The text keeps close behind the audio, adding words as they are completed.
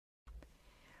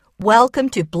Welcome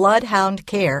to Bloodhound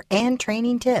Care and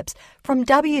Training Tips from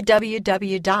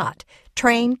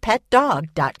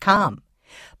www.trainpetdog.com.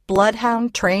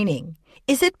 Bloodhound training.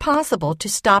 Is it possible to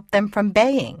stop them from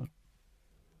baying?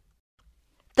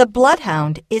 The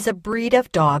Bloodhound is a breed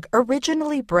of dog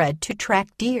originally bred to track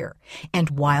deer and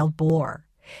wild boar.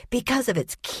 Because of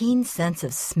its keen sense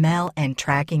of smell and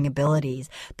tracking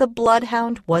abilities, the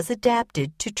Bloodhound was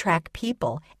adapted to track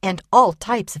people and all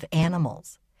types of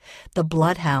animals. The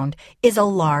Bloodhound is a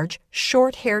large,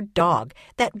 short-haired dog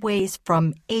that weighs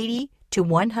from 80 to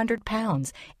 100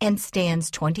 pounds and stands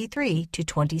 23 to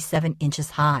 27 inches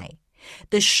high.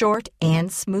 The short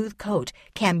and smooth coat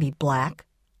can be black,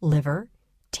 liver,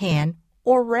 tan,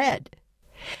 or red.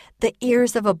 The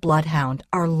ears of a Bloodhound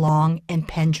are long and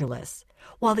pendulous,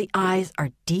 while the eyes are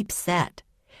deep set.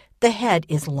 The head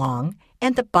is long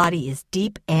and the body is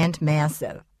deep and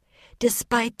massive.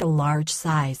 Despite the large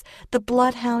size, the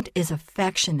Bloodhound is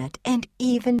affectionate and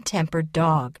even-tempered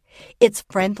dog. Its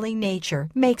friendly nature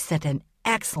makes it an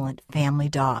excellent family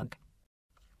dog.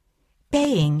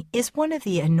 Baying is one of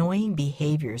the annoying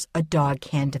behaviors a dog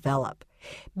can develop.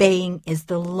 Baying is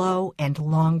the low and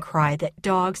long cry that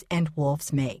dogs and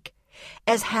wolves make.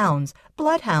 As hounds,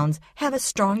 Bloodhounds have a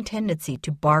strong tendency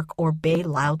to bark or bay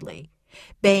loudly.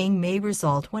 Baying may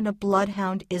result when a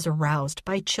Bloodhound is aroused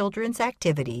by children's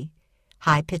activity,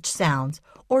 high-pitched sounds,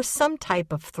 or some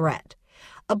type of threat.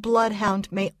 A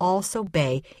Bloodhound may also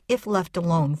bay if left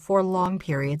alone for long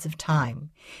periods of time.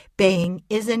 Baying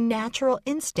is a natural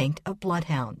instinct of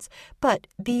Bloodhounds, but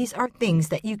these are things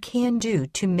that you can do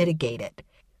to mitigate it.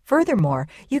 Furthermore,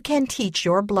 you can teach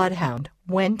your Bloodhound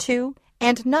when to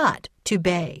and not to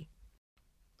bay.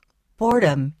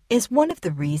 Boredom is one of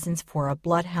the reasons for a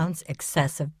Bloodhound's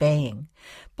excessive baying.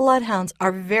 Bloodhounds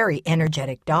are very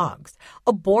energetic dogs.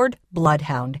 A bored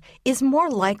Bloodhound is more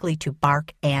likely to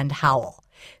bark and howl.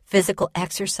 Physical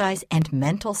exercise and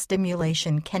mental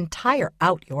stimulation can tire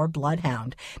out your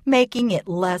Bloodhound, making it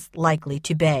less likely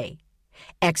to bay.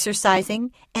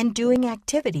 Exercising and doing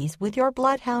activities with your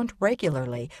Bloodhound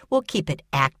regularly will keep it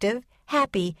active,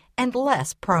 happy, and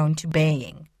less prone to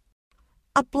baying.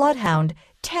 A Bloodhound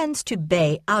tends to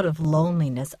bay out of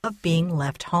loneliness of being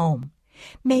left home.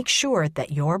 Make sure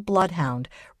that your Bloodhound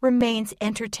remains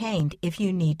entertained if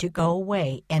you need to go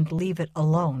away and leave it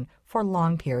alone for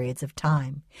long periods of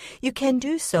time. You can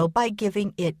do so by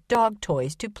giving it dog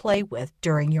toys to play with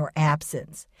during your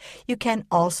absence. You can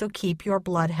also keep your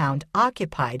Bloodhound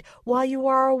occupied while you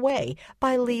are away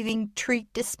by leaving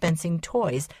treat-dispensing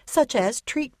toys such as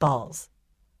treat balls.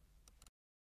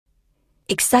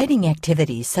 Exciting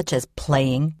activities such as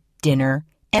playing, dinner,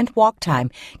 and walk time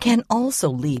can also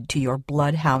lead to your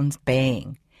Bloodhound's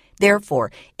baying.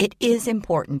 Therefore, it is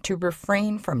important to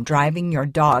refrain from driving your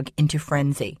dog into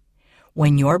frenzy.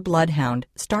 When your Bloodhound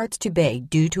starts to bay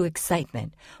due to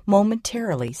excitement,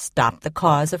 momentarily stop the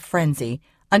cause of frenzy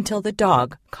until the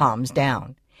dog calms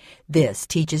down. This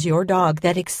teaches your dog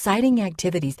that exciting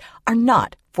activities are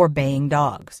not for baying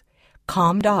dogs.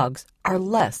 Calm dogs are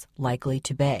less likely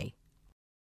to bay.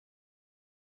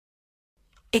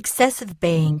 Excessive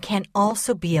baying can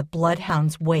also be a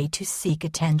Bloodhound's way to seek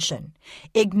attention.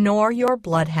 Ignore your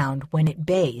Bloodhound when it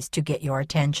bays to get your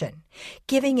attention.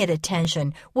 Giving it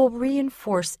attention will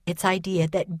reinforce its idea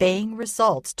that baying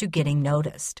results to getting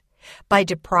noticed. By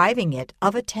depriving it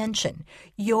of attention,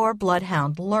 your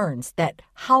Bloodhound learns that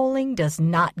howling does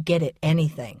not get it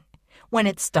anything. When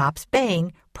it stops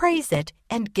baying, praise it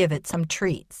and give it some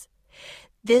treats.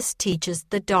 This teaches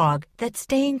the dog that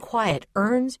staying quiet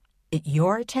earns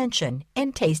your attention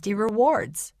and tasty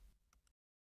rewards.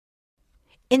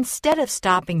 Instead of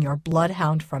stopping your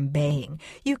Bloodhound from baying,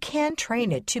 you can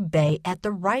train it to bay at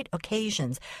the right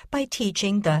occasions by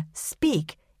teaching the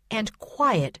speak and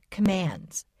quiet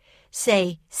commands.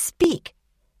 Say, speak,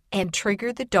 and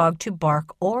trigger the dog to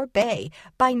bark or bay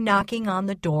by knocking on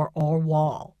the door or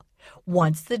wall.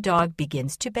 Once the dog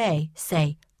begins to bay,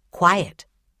 say, quiet.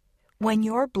 When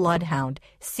your Bloodhound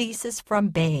ceases from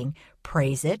baying,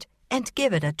 praise it and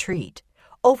give it a treat.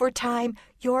 Over time,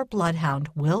 your Bloodhound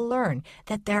will learn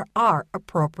that there are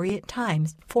appropriate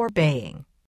times for baying.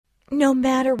 No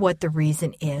matter what the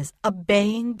reason is, a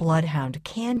baying Bloodhound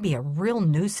can be a real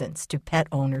nuisance to pet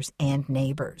owners and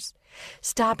neighbors.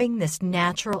 Stopping this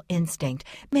natural instinct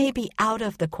may be out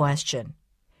of the question.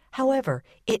 However,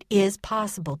 it is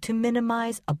possible to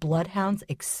minimize a Bloodhound's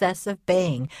excessive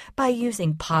baying by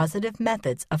using positive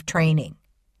methods of training.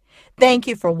 Thank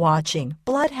you for watching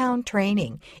Bloodhound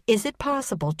Training. Is it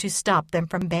possible to stop them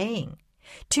from baying?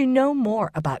 To know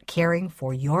more about caring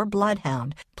for your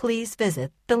Bloodhound, please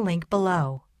visit the link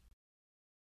below.